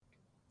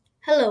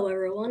Hello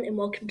everyone and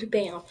welcome to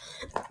BAM.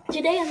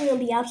 Today I'm going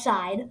to be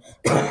outside,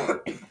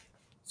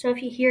 so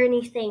if you hear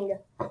anything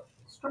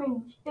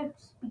strange,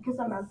 it's because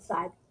I'm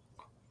outside.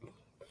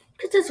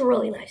 Because it's a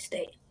really nice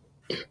day.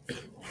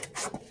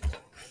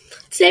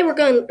 Today we're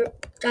going to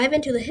dive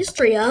into the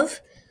history of,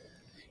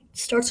 it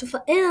starts with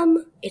an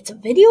M, it's a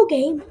video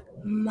game,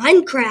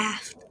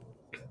 Minecraft.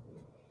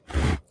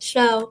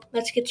 So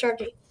let's get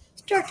started.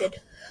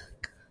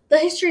 The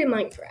history of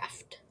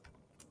Minecraft.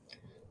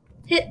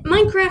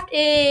 Minecraft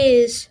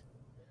is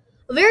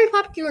a very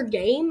popular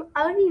game.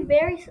 I would be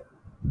very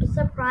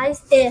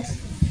surprised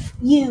if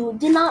you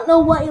did not know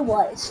what it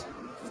was.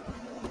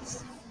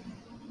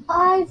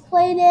 I've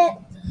played it.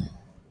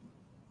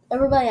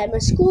 Everybody at my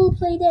school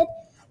played it.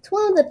 It's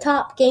one of the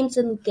top games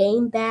in the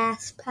Game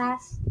Pass.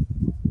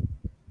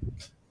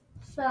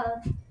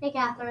 So, hey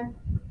Catherine,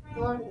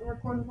 you want to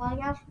record the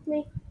podcast with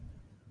me?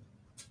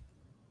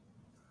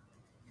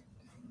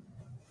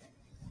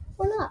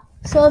 Or not?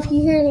 So if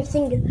you hear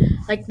anything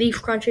like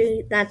leaf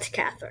crunching, that's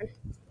Catherine.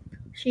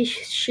 She's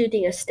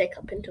shooting a stick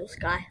up into the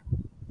sky.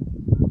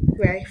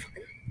 Very fun.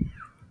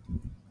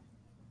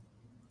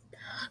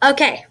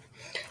 Okay,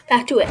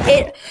 back to it.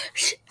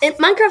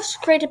 Minecraft was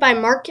created by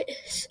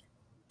Marcus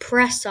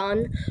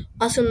Presson,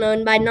 also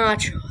known as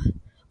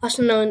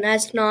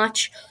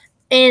Notch,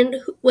 and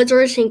was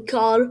originally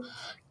called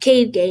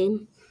Cave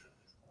Game.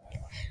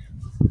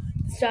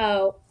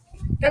 So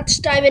let's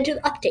dive into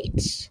the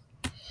updates.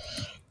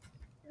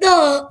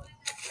 The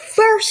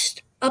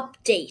first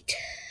update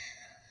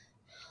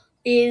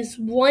is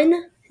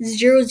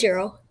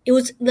 1.0.0. It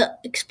was the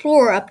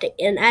Explorer update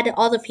and added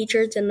all the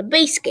features in the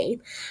base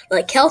game,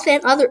 like health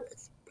and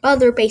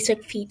other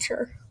basic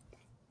feature.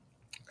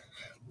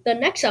 The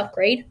next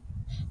update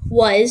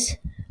was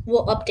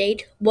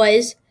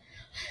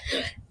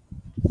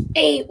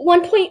a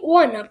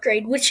 1.1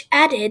 upgrade, which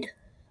added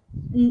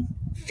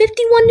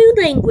 51 new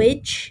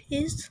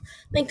languages,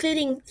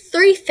 including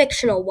 3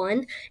 fictional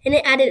ones, and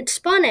it added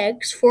spawn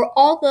eggs for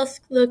all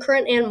the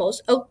current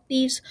animals. Oak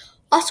leaves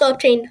also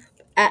obtained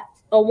at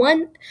a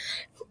 1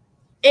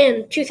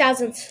 in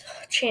 2,000th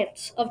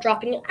chance of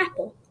dropping an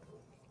apple.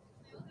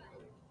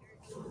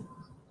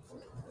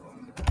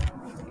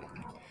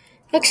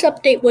 Next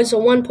update was a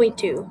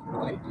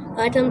 1.2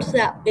 items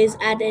that is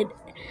added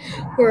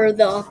were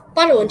the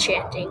bottle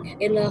enchanting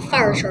and the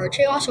fire charge.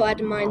 It also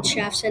added mine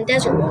shafts and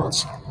desert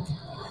walls.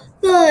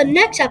 The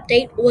next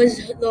update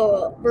was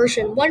the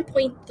version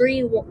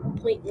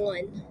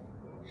 1.3.1.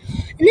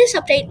 In this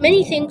update,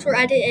 many things were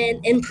added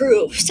and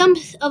improved. Some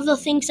of the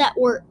things that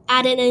were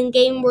added in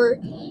game were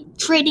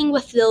trading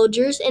with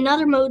villagers,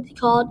 another mode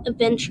called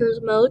Adventures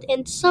mode,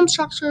 and some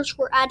structures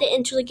were added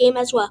into the game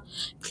as well,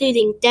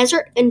 including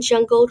desert and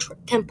jungle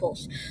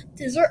temples.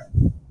 Desert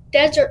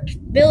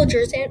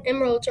villagers and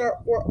emeralds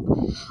were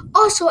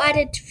also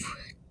added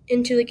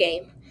into the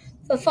game.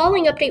 The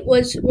following update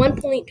was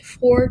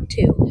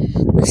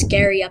 1.42, the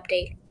scary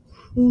update.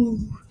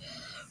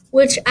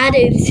 Which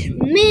added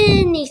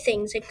many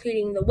things,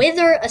 including the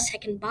Wither, a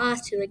second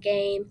boss to the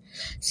game.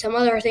 Some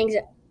other things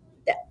that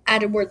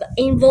added were the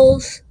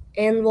anvils,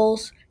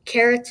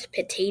 carrots,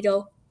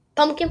 potato,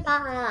 pumpkin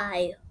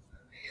pie,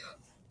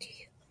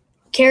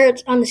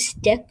 carrots on a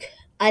stick,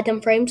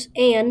 item frames,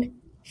 and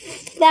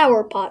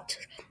flower pots.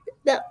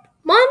 The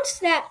mobs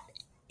that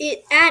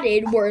it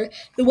added were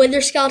the Wither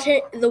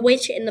skeleton, the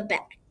witch, and the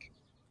bat.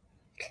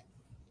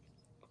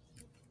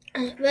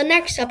 The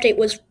next update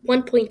was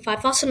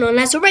 1.5, also known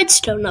as a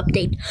Redstone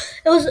update.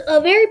 It was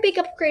a very big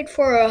upgrade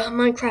for a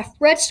Minecraft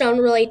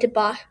Redstone-related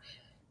box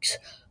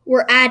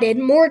were added.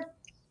 More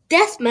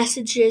death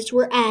messages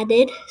were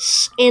added,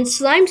 and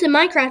slimes in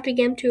Minecraft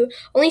began to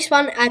only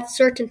spawn at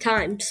certain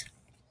times.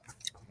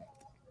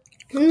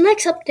 The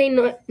next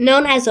update,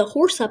 known as a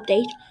horse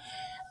update,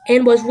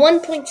 and was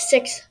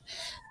 1.6.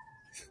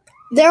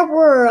 There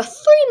were 3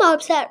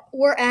 mobs that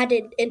were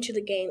added into the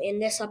game in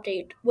this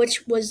update,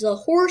 which was the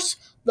horse,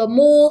 the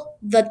mole,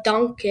 the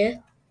donkey,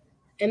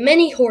 and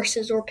many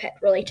horses or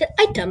pet-related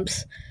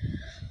items.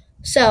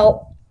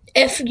 So,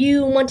 if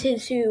you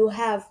wanted to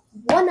have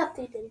one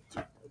update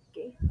into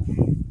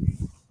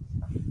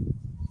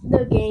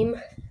the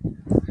game,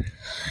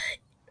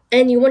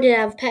 and you wanted to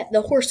have pet,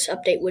 the horse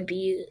update would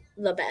be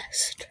the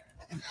best.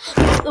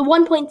 The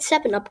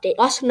 1.7 update,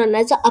 also known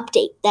as the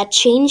update that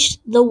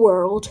changed the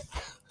world,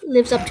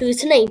 lives up to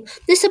its name.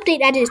 This update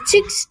added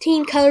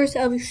 16 colors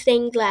of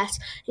stained glass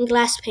and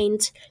glass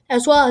panes,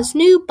 as well as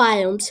new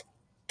biomes,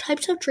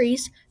 types of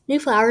trees, new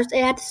flowers.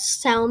 They added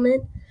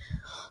salmon,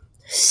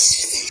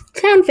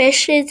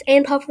 clownfishes,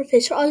 and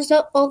pufferfish.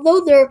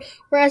 Although there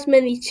were as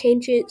many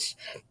changes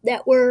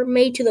that were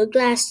made to the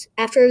glass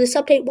after this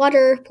update,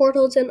 water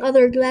portals and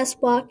other glass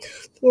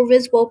blocks were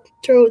visible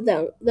through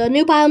them. The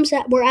new biomes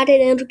that were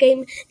added into the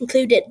game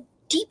included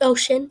deep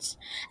oceans,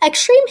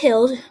 extreme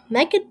hills,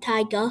 mega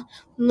taiga,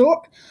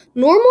 normal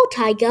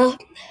taiga,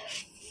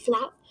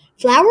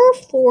 flower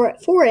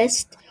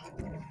forest,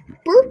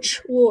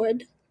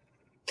 birchwood,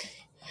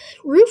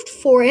 roofed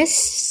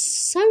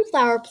forests,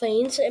 sunflower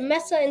plains, and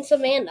mesa and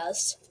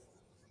savannas.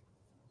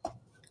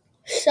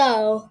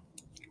 So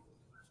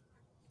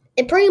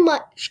it pretty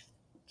much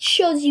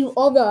shows you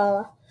all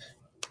the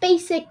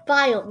basic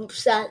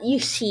biomes that you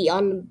see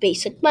on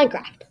basic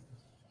Minecraft.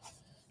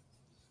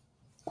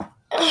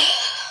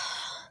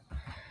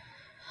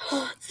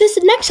 This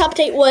next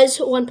update was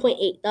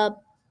 1.8, the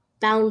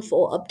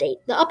Bountiful update.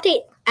 The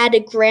update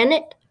added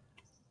granite,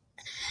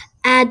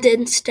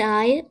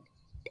 andesite,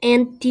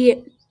 and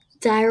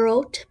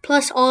diorite,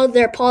 plus all of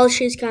their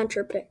polishes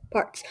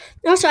counterparts.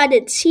 They also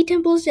added sea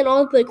temples and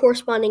all of the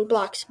corresponding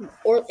blocks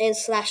and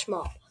slash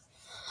mob.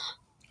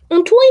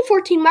 In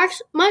 2014,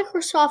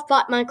 Microsoft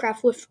bought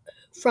Minecraft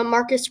from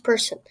Marcus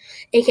Persson,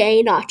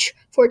 aka Notch,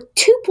 for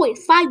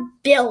 $2.5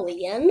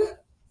 billion.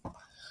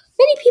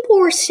 Many people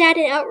were sad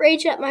and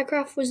outraged that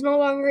Minecraft was no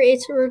longer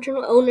its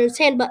original owner's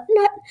hand, but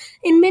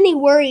and many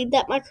worried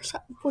that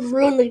Microsoft would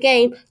ruin the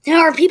game.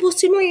 However, people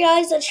soon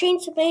realized that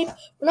changes made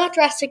were not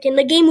drastic, and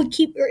the game would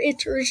keep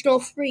its original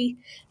feed.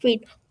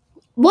 1.9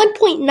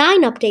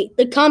 update,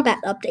 the combat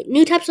update.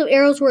 New types of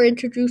arrows were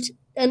introduced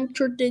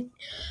into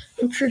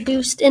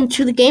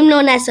the game,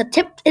 known as the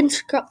tipped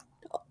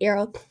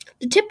arrow.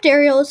 The tipped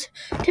arrows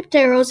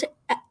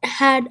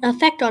had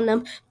effect on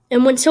them,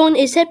 and when someone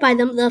is hit by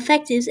them, the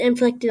effect is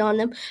inflicted on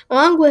them.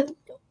 Along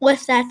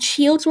with that,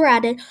 shields were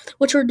added,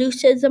 which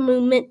reduces the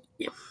movement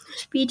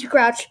speed to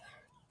crouch,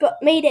 but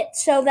made it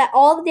so that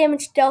all the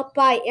damage dealt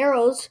by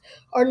arrows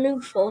are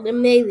neutral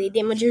and melee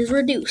damage is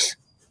reduced.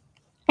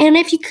 And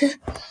if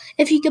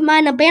you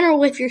combine a banner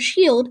with your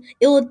shield,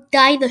 it will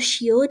dye the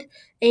shield.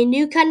 A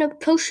new kind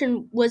of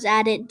potion was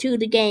added to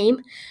the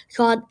game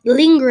called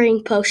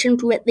Lingering Potion,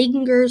 which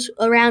lingers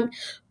around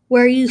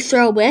where you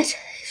throw it.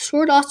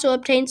 Sword also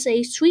obtains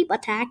a sweep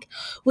attack,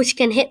 which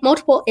can hit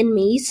multiple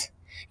enemies.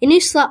 A new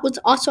slot was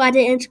also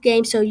added into the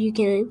game so you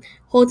can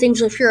hold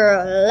things with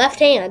your left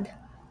hand.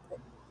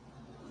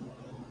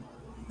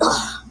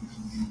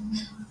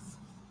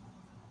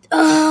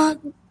 The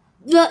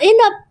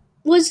end-up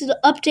was the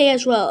update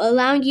as well,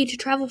 allowing you to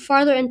travel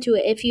farther into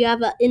it if you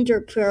have an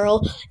ender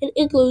pearl, and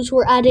igloos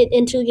were added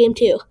into the game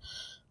too.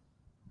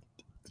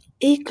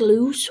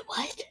 Igloos?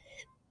 What?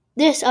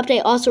 This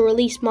update also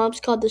released mobs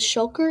called the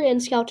Shulker and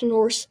Skeleton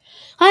Horse.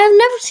 I have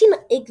never seen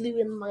an igloo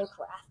in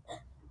Minecraft.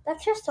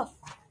 That's just a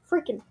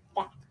freaking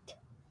fact.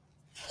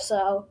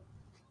 So,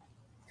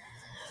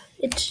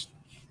 it's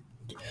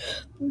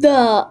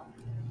the...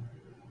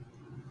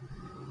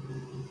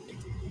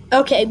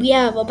 Okay, we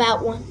have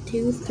about 1,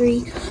 2,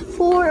 3,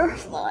 4,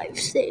 5,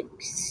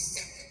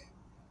 6...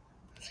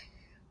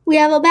 We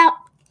have about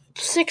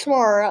 6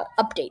 more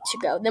updates to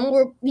go. Then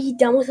we'll be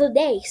done with the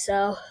day.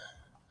 So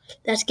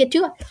let's get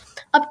to it.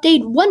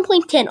 Update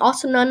 1.10,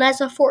 also known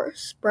as a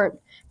Frostburn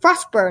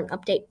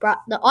update, brought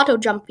the auto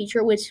jump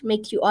feature, which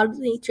makes you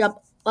automatically jump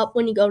up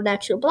when you go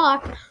next to a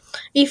block.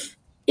 If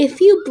a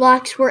few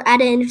blocks were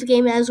added into the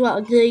game as well,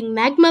 including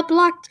magma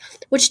block,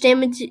 which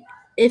damage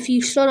if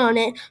you stood on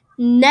it,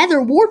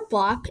 nether wart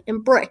block,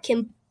 and brick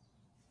and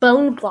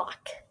bone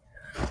block,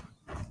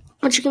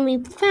 which can be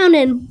found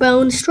in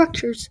bone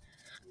structures.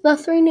 The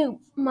 3 new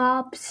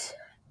mobs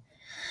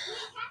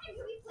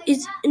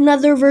is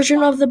another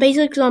version of the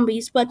basic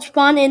zombies, but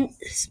spawn in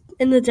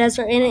the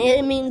desert, and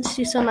it means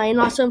to sunlight and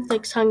also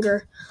inflicts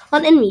hunger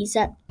on enemies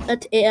that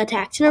it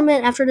attacks.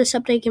 Intermittent after this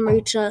update can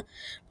reach the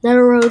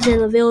nether roads and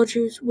the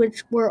villages,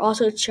 which were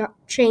also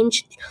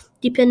changed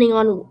depending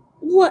on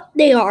what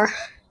they are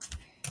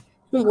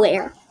and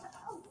where.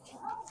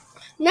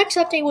 Next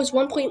update was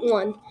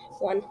 1.11,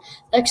 the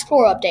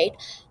Explore update.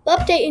 The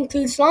update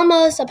includes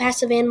llamas, a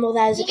passive animal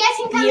that is you guys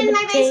can come in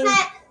my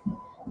basement.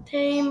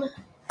 Tame.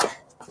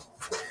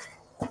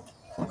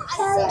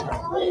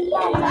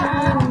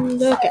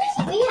 Okay.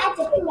 We had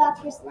to pick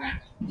up your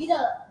snack. You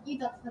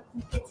don't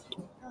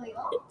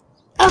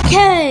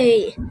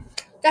Okay.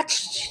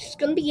 That's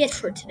gonna be it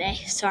for today.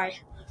 Sorry.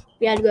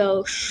 We had to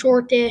go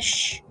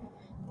shortish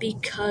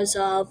because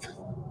of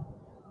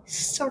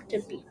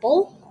certain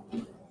people.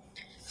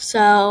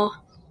 So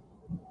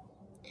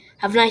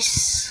have a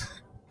nice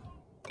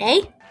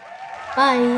day. Bye.